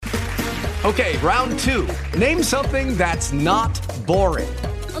Okay, round two. Name something that's not boring.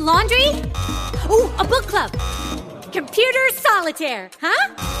 A laundry? Ooh, a book club. Computer solitaire,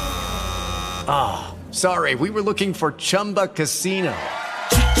 huh? Ah, sorry, we were looking for Chumba Casino.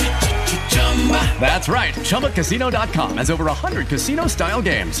 That's right, ChumbaCasino.com has over 100 casino-style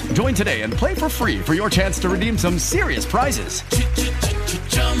games. Join today and play for free for your chance to redeem some serious prizes.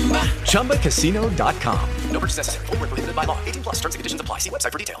 ChumbaCasino.com. No purchase necessary. Void where prohibited by law. 18 plus. Terms and conditions apply. See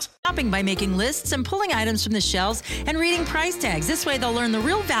website for details. Shopping by making lists and pulling items from the shelves and reading price tags. This way they'll learn the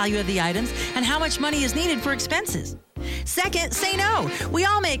real value of the items and how much money is needed for expenses. Second, say no. We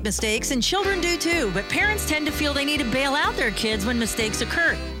all make mistakes and children do too, but parents tend to feel they need to bail out their kids when mistakes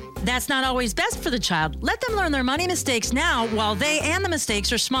occur. That's not always best for the child. Let them learn their money mistakes now while they and the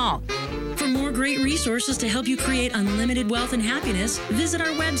mistakes are small. For more great resources to help you create unlimited wealth and happiness, visit our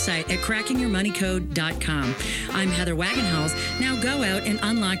website at crackingyourmoneycode.com. I'm Heather Wagenhals. Now go out and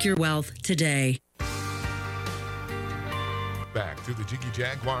unlock your wealth today. Back to the Jiggy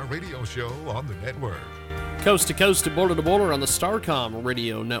Jaguar radio show on the network. Coast to coast and border to border on the Starcom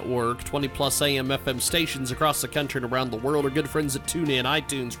radio network. 20 plus AM FM stations across the country and around the world. Our good friends at TuneIn,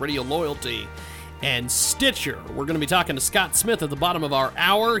 iTunes, Radio Loyalty, and Stitcher. We're going to be talking to Scott Smith at the bottom of our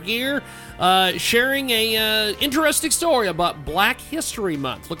hour here, sharing a interesting story about Black History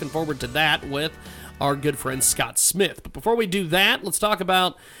Month. Looking forward to that with our good friend Scott Smith. But before we do that, let's talk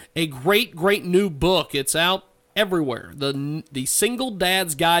about a great new book. It's out everywhere. The Single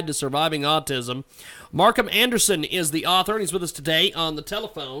Dad's Guide to Surviving Autism. Markham Anderson is the author, and he's with us today on the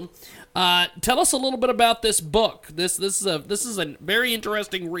telephone. Tell us a little bit about this book. This is a very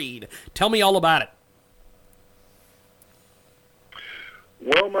interesting read. Tell me all about it.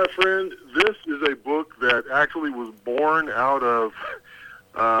 Well, my friend, this is a book that actually was born out of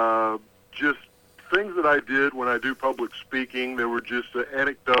just things that I did when I do public speaking. There were just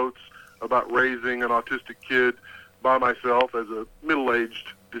anecdotes about raising an autistic kid by myself as a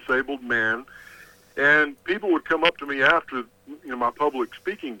middle-aged disabled man. And people would come up to me after my public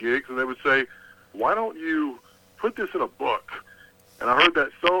speaking gigs, and they would say, "Why don't you put this in a book?" And I heard that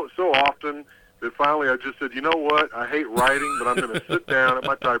so often that finally I just said, "You know what? I hate writing, but I'm going to sit down at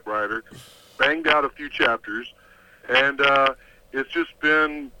my typewriter," banged out a few chapters, and it's just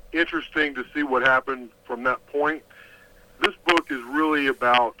been interesting to see what happened from that point. This book is really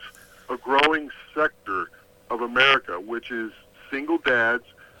about a growing sector of America, which is single dads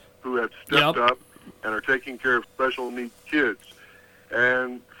who have stepped up and are taking care of special needs kids.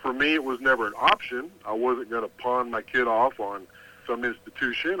 And for me, it was never an option. I wasn't going to pawn my kid off on some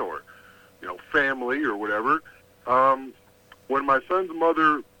institution or, family or whatever. When my son's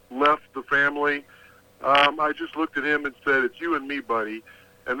mother left the family, I just looked at him and said, "It's you and me, buddy."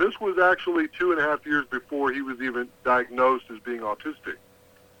 And this was actually 2.5 years before he was even diagnosed as being autistic.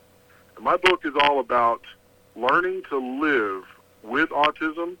 And my book is all about learning to live with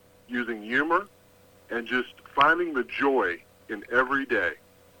autism using humor and just finding the joy in every day.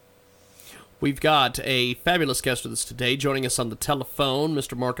 We've got a fabulous guest with us today, joining us on the telephone,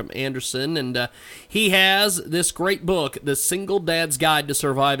 Mr. Markham Anderson, and he has this great book, The Single Dad's Guide to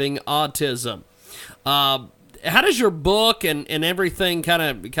Surviving Autism. How does your book and everything kind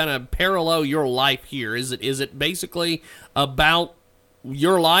of parallel your life here? Is it basically about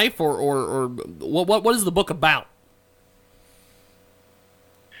your life, or what is the book about?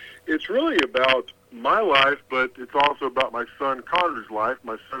 It's really about my life, but it's also about my son Connor's life.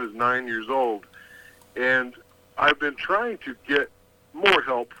 My son is 9 years old, and I've been trying to get more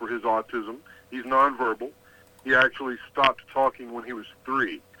help for his autism. He's nonverbal. He actually stopped talking when he was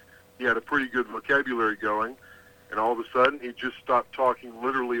 3. He had a pretty good vocabulary going, and all of a sudden he just stopped talking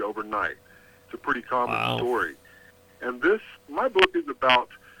literally overnight. It's a pretty common story. And my book is about,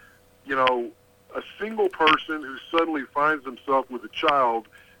 a single person who suddenly finds himself with a child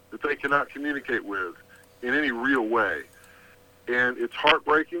that they cannot communicate with in any real way. And it's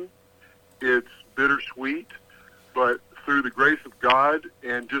heartbreaking, it's bittersweet, but through the grace of God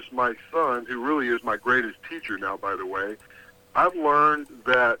and just my son, who really is my greatest teacher now, by the way, I've learned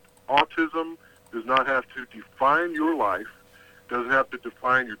that autism does not have to define your life, doesn't have to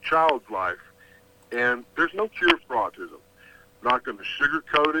define your child's life, and there's no cure for autism. I'm not going to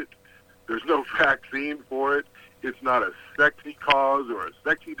sugarcoat it. There's no vaccine for it. It's not a sexy cause or a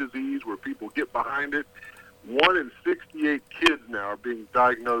sexy disease where people get behind it. 1 in 68 kids now are being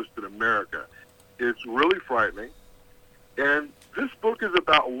diagnosed in America. It's really frightening. And this book is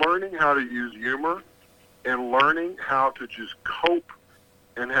about learning how to use humor and learning how to just cope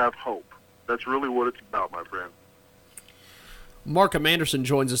and have hope. That's really what it's about, my friend. Markham Anderson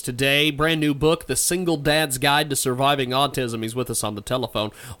joins us today. Brand new book, The Single Dad's Guide to Surviving Autism. He's with us on the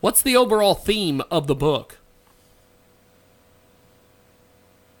telephone. What's the overall theme of the book?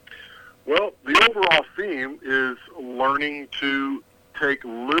 Well, the overall theme is learning to take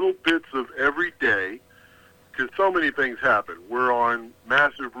little bits of every day, because so many things happen. We're on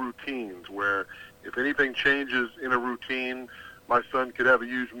massive routines where if anything changes in a routine, my son could have a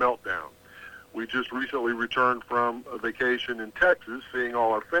huge meltdown. We just recently returned from a vacation in Texas, seeing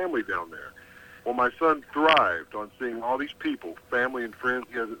all our family down there. Well, my son thrived on seeing all these people, family and friends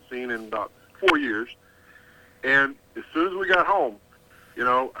he hasn't seen in about 4 years. And as soon as we got home, you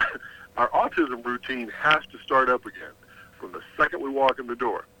know, our autism routine has to start up again from the second we walk in the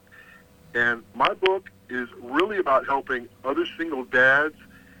door. And my book is really about helping other single dads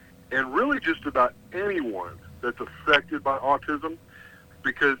and really just about anyone that's affected by autism,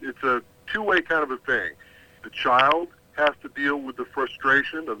 because it's a two-way kind of a thing. The child has to deal with the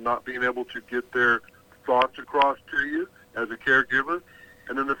frustration of not being able to get their thoughts across to you as a caregiver,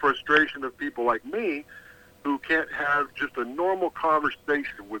 and then the frustration of people like me who can't have just a normal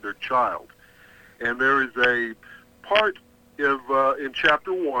conversation with their child. And there is a part of in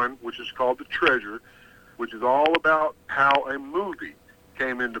chapter 1, which is called The Treasure, which is all about how a movie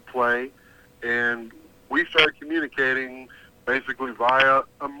came into play, and we started communicating basically via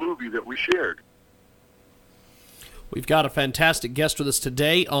a movie that we shared. We've got a fantastic guest with us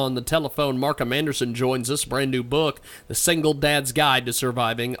today on the telephone. Markham Anderson joins us. Brand new book, The Single Dad's Guide to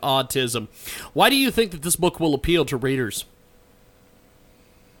Surviving Autism. Why do you think that this book will appeal to readers?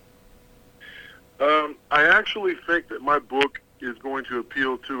 I actually think that my book is going to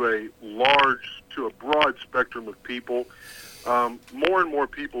appeal to a broad spectrum of people. More and more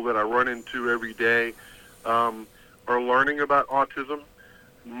people that I run into every day are learning about autism,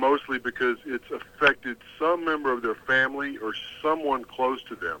 mostly because it's affected some member of their family or someone close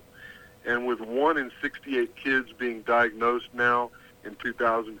to them. And with 1 in 68 kids being diagnosed now in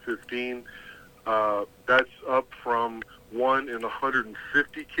 2015, that's up from 1 in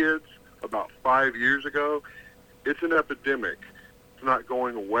 150 kids about 5 years ago. It's an epidemic. It's not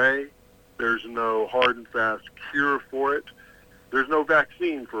going away. There's no hard and fast cure for it. There's no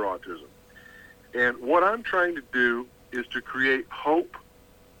vaccine for autism. And what I'm trying to do is to create hope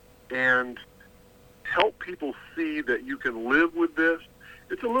and help people see that you can live with this.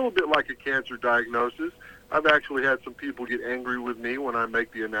 It's a little bit like a cancer diagnosis. I've actually had some people get angry with me when I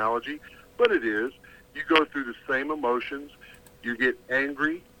make the analogy, but it is. You go through the same emotions. You get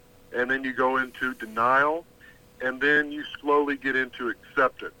angry, and then you go into denial, and then you slowly get into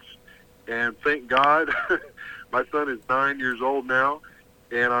acceptance. And thank God, my son is 9 years old now,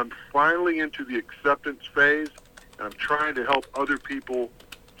 and I'm finally into the acceptance phase, and I'm trying to help other people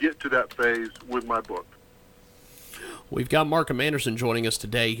get to that phase with my book. We've got Markham Anderson joining us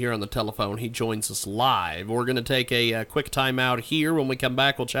today here on the telephone. He joins us live. We're going to take a quick time out here. When we come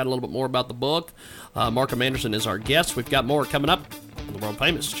back, we'll chat a little bit more about the book. Markham Anderson is our guest. We've got more coming up on the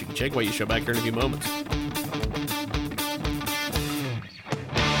world-famous Jiggy Jaguar Show back here in a few moments.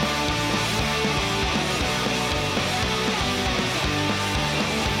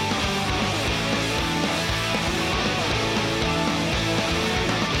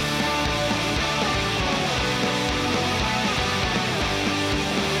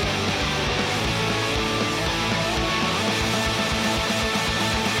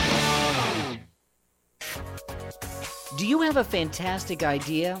 Do you have a fantastic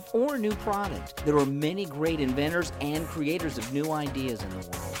idea or a new product? There are many great inventors and creators of new ideas in the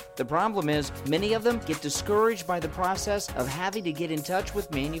world. The problem is, many of them get discouraged by the process of having to get in touch with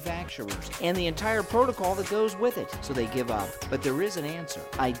manufacturers and the entire protocol that goes with it, so they give up. But there is an answer.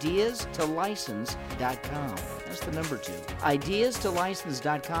 IdeasToLicense.com. That's the number 2.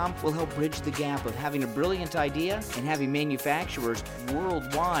 IdeasToLicense.com will help bridge the gap of having a brilliant idea and having manufacturers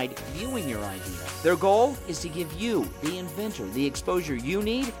worldwide viewing your idea. Their goal is to give you, the inventor, the exposure you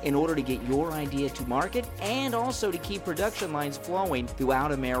need in order to get your idea to market and also to keep production lines flowing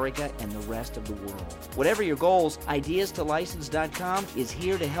throughout America and the rest of the world. Whatever your goals, IdeasToLicense.com is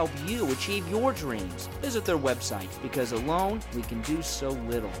here to help you achieve your dreams. Visit their website, because alone we can do so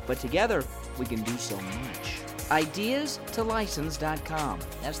little, but together we can do so much. IdeasToLicense.com.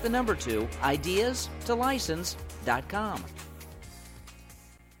 That's the number 2, IdeasToLicense.com.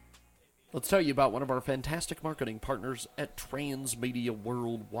 Let's tell you about one of our fantastic marketing partners at Transmedia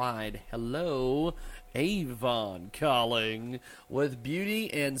Worldwide. Hello, Avon calling. With beauty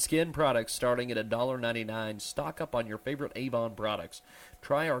and skin products starting at $1.99. Stock up on your favorite Avon products.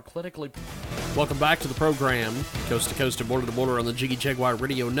 Try our clinically... Welcome back to the program, coast to coast and border to border on the Jiggy Jaguar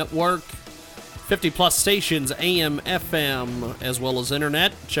Radio Network. 50-plus stations, AM, FM, as well as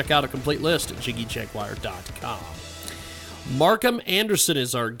internet. Check out a complete list at JiggyJaguar.com. Markham Anderson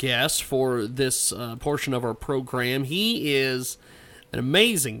is our guest for this portion of our program. He is an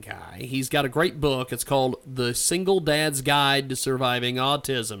amazing guy. He's got a great book. It's called The Single Dad's Guide to Surviving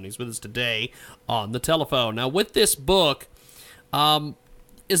Autism. He's with us today on the telephone. Now, with this book,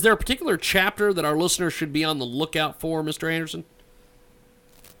 is there a particular chapter that our listeners should be on the lookout for, Mr. Anderson?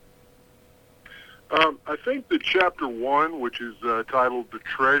 I think that chapter 1, which is titled The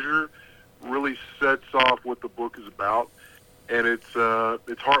Treasure, really sets off what the book is about. And it's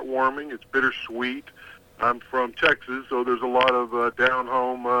heartwarming. It's bittersweet. I'm from Texas, so there's a lot of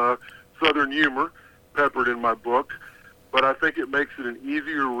down-home Southern humor peppered in my book. But I think it makes it an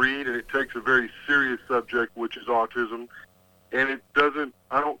easier read, and it takes a very serious subject, which is autism. And it doesn't.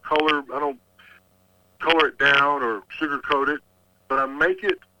 I don't color it down or sugarcoat it, but I make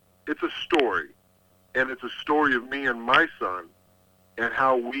it. It's a story, and it's a story of me and my son, and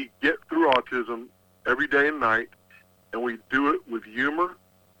how we get through autism every day and night. And we do it with humor,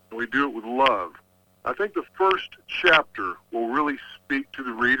 and we do it with love. I think the first chapter will really speak to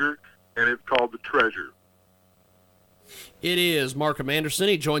the reader, and it's called The Treasure. It is Markham Anderson.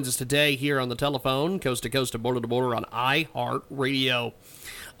 He joins us today here on the telephone, coast to coast and border to border on iHeartRadio.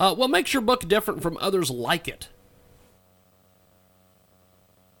 What makes your book different from others like it?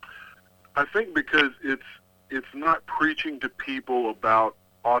 I think because it's not preaching to people about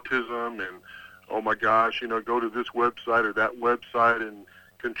autism and, oh my gosh, go to this website or that website and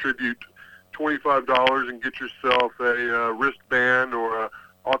contribute $25 and get yourself a wristband or a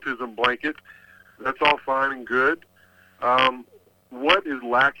autism blanket. That's all fine and good. What is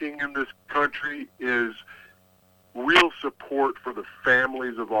lacking in this country is real support for the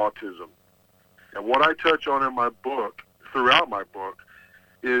families of autism. And what I touch on in my book, throughout my book,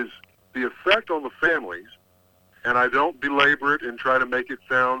 is the effect on the families. And I don't belabor it and try to make it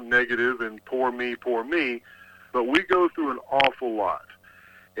sound negative and poor me, but we go through an awful lot.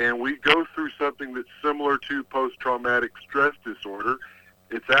 And we go through something that's similar to post-traumatic stress disorder.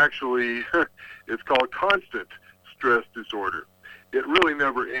 It's actually, it's called constant stress disorder. It really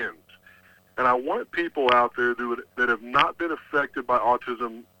never ends. And I want people out there that have not been affected by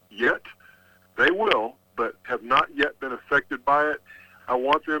autism yet. They will, but have not yet been affected by it. I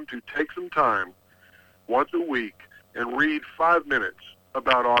want them to take some time once a week and read 5 minutes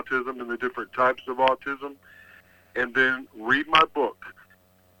about autism and the different types of autism, and then read my book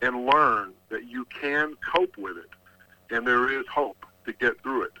and learn that you can cope with it, and there is hope to get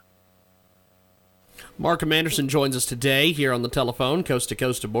through it. Markham Anderson joins us today here on the telephone, coast to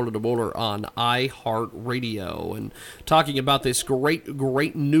coast and border to border on iHeartRadio, and talking about this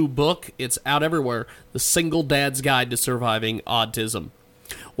great new book. It's out everywhere, The Single Dad's Guide to Surviving Autism.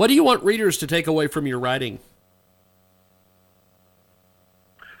 What do you want readers to take away from your writing?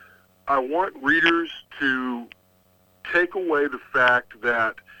 I want readers to take away the fact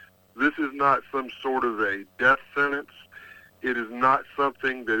that this is not some sort of a death sentence. It is not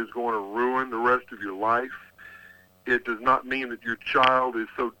something that is going to ruin the rest of your life. It does not mean that your child is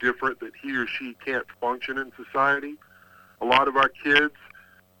so different that he or she can't function in society. A lot of our kids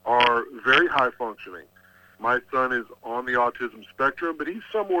are very high functioning. My son is on the autism spectrum, but he's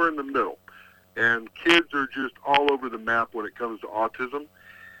somewhere in the middle. And kids are just all over the map when it comes to autism.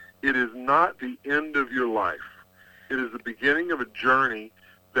 It is not the end of your life. It is the beginning of a journey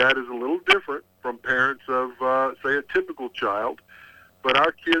that is a little different from parents of, say, a typical child. But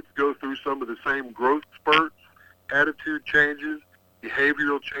our kids go through some of the same growth spurts, attitude changes,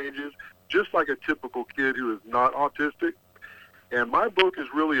 behavioral changes, just like a typical kid who is not autistic. And my book is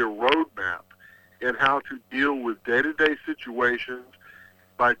really a roadmap in how to deal with day-to-day situations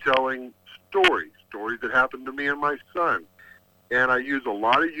by telling stories that happened to me and my son. And I use a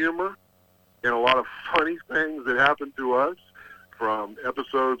lot of humor and a lot of funny things that happen to us, from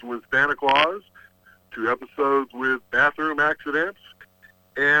episodes with Santa Claus to episodes with bathroom accidents.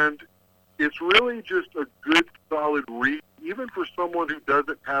 And it's really just a good, solid read, even for someone who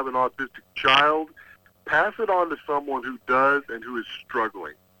doesn't have an autistic child. Pass it on to someone who does and who is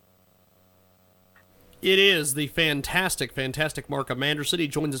struggling. It is the fantastic Markham Anderson. He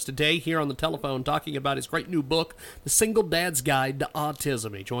joins us today here on the telephone talking about his great new book, The Single Dad's Guide to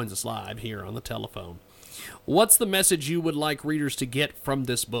Autism. He joins us live here on the telephone. What's the message you would like readers to get from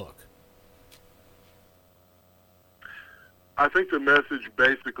this book? I think the message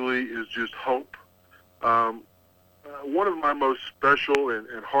basically is just hope. One of my most special and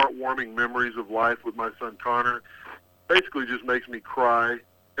heartwarming memories of life with my son Connor basically just makes me cry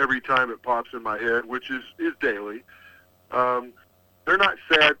every time it pops in my head, which is daily. they're not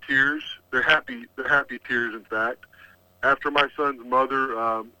sad tears. They're happy tears, in fact. After my son's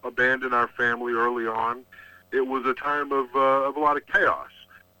mother abandoned our family early on, it was a time of a lot of chaos,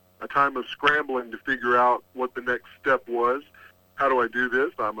 a time of scrambling to figure out what the next step was. How do I do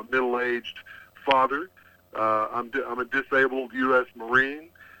this? I'm a middle-aged father. I'm a disabled U.S. Marine.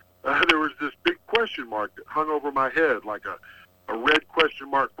 There was this big question mark that hung over my head like a red question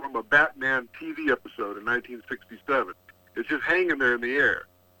mark from a Batman TV episode in 1967. It's just hanging there in the air.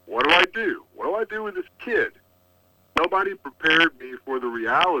 What do I do? What do I do with this kid? Nobody prepared me for the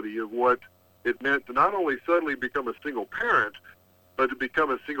reality of what it meant to not only suddenly become a single parent, but to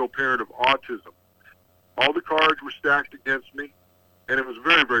become a single parent of autism. All the cards were stacked against me, and it was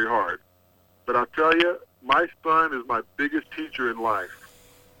very, very hard. But I'll tell you, my son is my biggest teacher in life.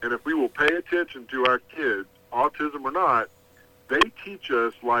 And if we will pay attention to our kids, autism or not, they teach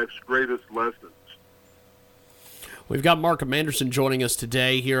us life's greatest lessons. We've got Markham Anderson joining us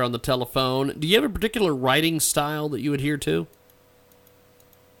today here on the telephone. Do you have a particular writing style that you adhere to?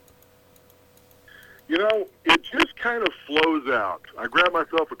 You know, it just kind of flows out. I grab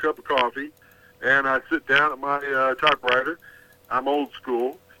myself a cup of coffee, and I sit down at my typewriter. I'm old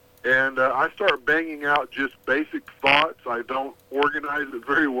school. And I start banging out just basic thoughts. I don't organize it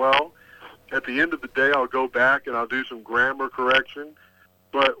very well. At the end of the day, I'll go back and I'll do some grammar correction.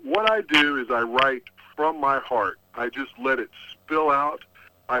 But what I do is I write from my heart. I just let it spill out.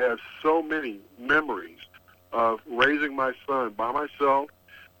 I have so many memories of raising my son by myself,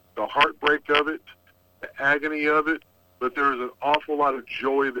 the heartbreak of it, the agony of it, but there's an awful lot of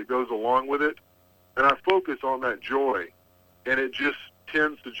joy that goes along with it. And I focus on that joy, and it just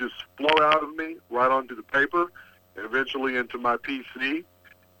tends to just flow out of me right onto the paper and eventually into my PC.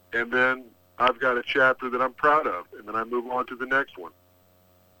 And then I've got a chapter that I'm proud of, and then I move on to the next one.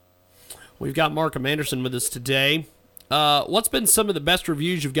 We've got Markham Anderson with us today. What's been some of the best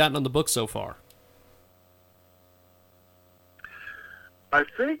reviews you've gotten on the book so far? I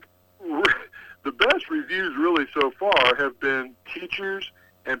think the best reviews really so far have been teachers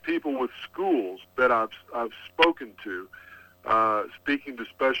and people with schools that I've spoken to. Speaking to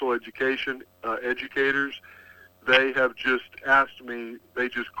special education educators, they have just asked me, they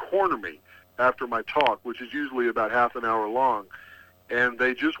just corner me after my talk, which is usually about half an hour long, and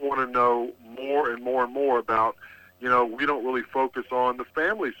they just want to know more and more and more about, you know, we don't really focus on the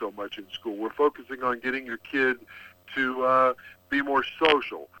family so much in school. We're focusing on getting your kid to be more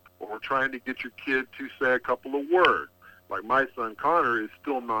social, or we're trying to get your kid to say a couple of words. Like my son Connor is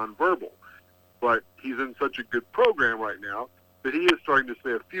still nonverbal, but he's in such a good program right now that he is starting to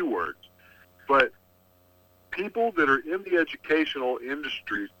say a few words. But people that are in the educational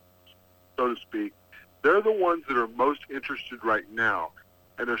industry, so to speak, they're the ones that are most interested right now,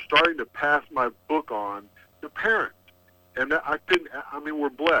 and they're starting to pass my book on to parents. And that we're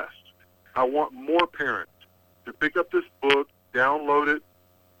blessed. I want more parents to pick up this book, download it,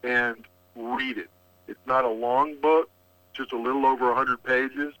 and read it. It's not a long book, just a little over 100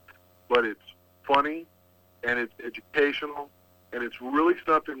 pages, but it's funny, and it's educational, and it's really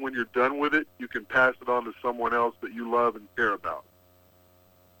something when you're done with it, you can pass it on to someone else that you love and care about.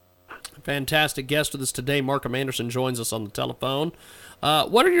 Fantastic guest with us today. Markham Anderson joins us on the telephone.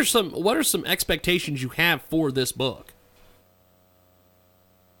 What are some expectations you have for this book?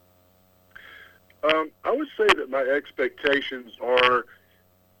 I would say that my expectations are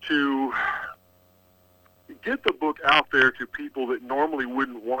to get the book out there to people that normally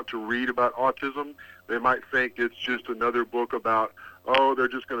wouldn't want to read about autism. They might think it's just another book about, oh, they're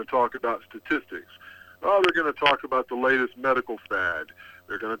just going to talk about statistics. Oh, they're going to talk about the latest medical fad.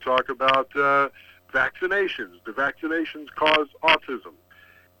 They're going to talk about vaccinations. The vaccinations cause autism.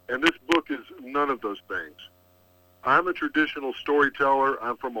 And this book is none of those things. I'm a traditional storyteller.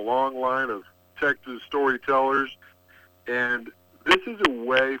 I'm from a long line of Texas storytellers. And this is a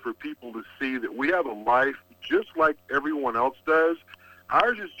way for people to see that we have a life just like everyone else does.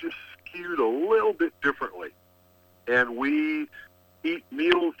 Ours is just skewed a little bit differently. And we eat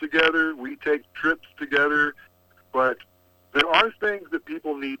meals together, we take trips together, but there are things that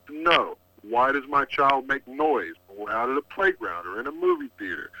people need to know. Why does my child make noise? Or out at a playground, or in a movie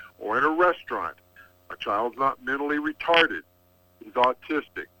theater, or in a restaurant? My child's not mentally retarded. He's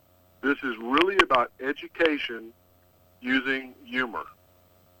autistic. This is really about education using humor.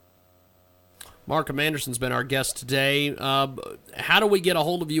 Markham Anderson's been our guest today. How do we get a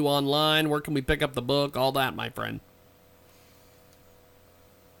hold of you online? Where can we pick up the book? All that, my friend.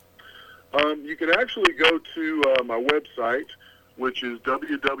 You can actually go to my website, which is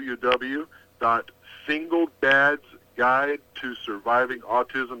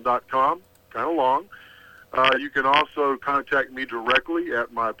www.singledadsguidetosurvivingautism.com. Kind of long. You can also contact me directly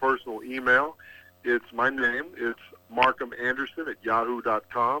at my personal email. It's my name. It's Markham Anderson at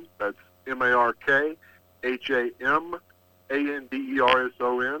yahoo.com. That's MarkhamAnderson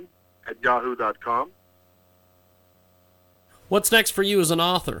at yahoo.com. What's next for you as an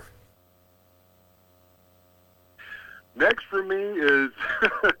author? Next for me is,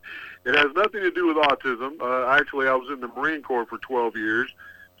 it has nothing to do with autism. Actually, I was in the Marine Corps for 12 years,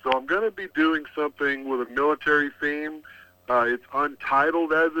 so I'm going to be doing something with a military theme. It's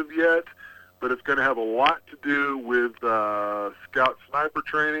untitled as of yet, but it's going to have a lot to do with scout sniper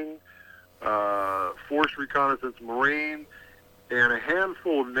training, force reconnaissance Marine, and a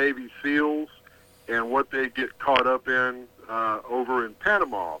handful of Navy SEALs and what they get caught up in over in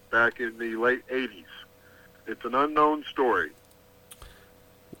Panama back in the late 80s. It's an unknown story.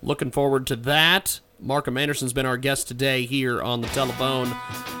 Looking forward to that. Markham Anderson's been our guest today here on the telephone.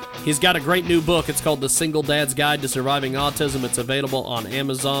 He's got a great new book. It's called The Single Dad's Guide to Surviving Autism. It's available on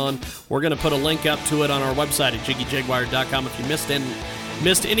Amazon. We're going to put a link up to it on our website at JiggyJaguar.com. If you missed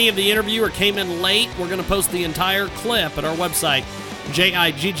any of the interview or came in late, we're going to post the entire clip at our website,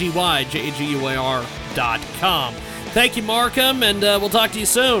 JiggyJaguar.com. Thank you, Markham, and we'll talk to you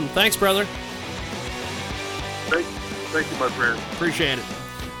soon. Thanks, brother. Thank you, my friend. Appreciate it.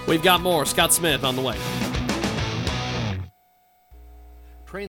 We've got more. Scott Smith on the way.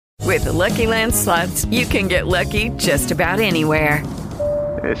 With the Lucky Land Slots, you can get lucky just about anywhere.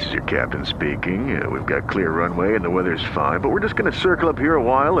 This is your captain speaking. We've got clear runway and the weather's fine, but we're just going to circle up here a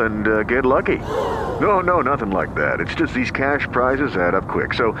while and get lucky. No, nothing like that. It's just these cash prizes add up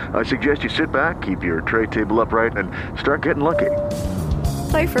quick. So I suggest you sit back, keep your tray table upright, and start getting lucky.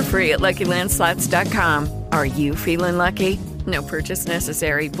 Play for free at LuckyLandSlots.com. Are you feeling lucky? No purchase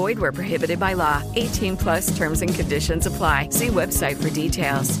necessary. Void where prohibited by law. 18+ terms and conditions apply. See website for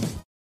details.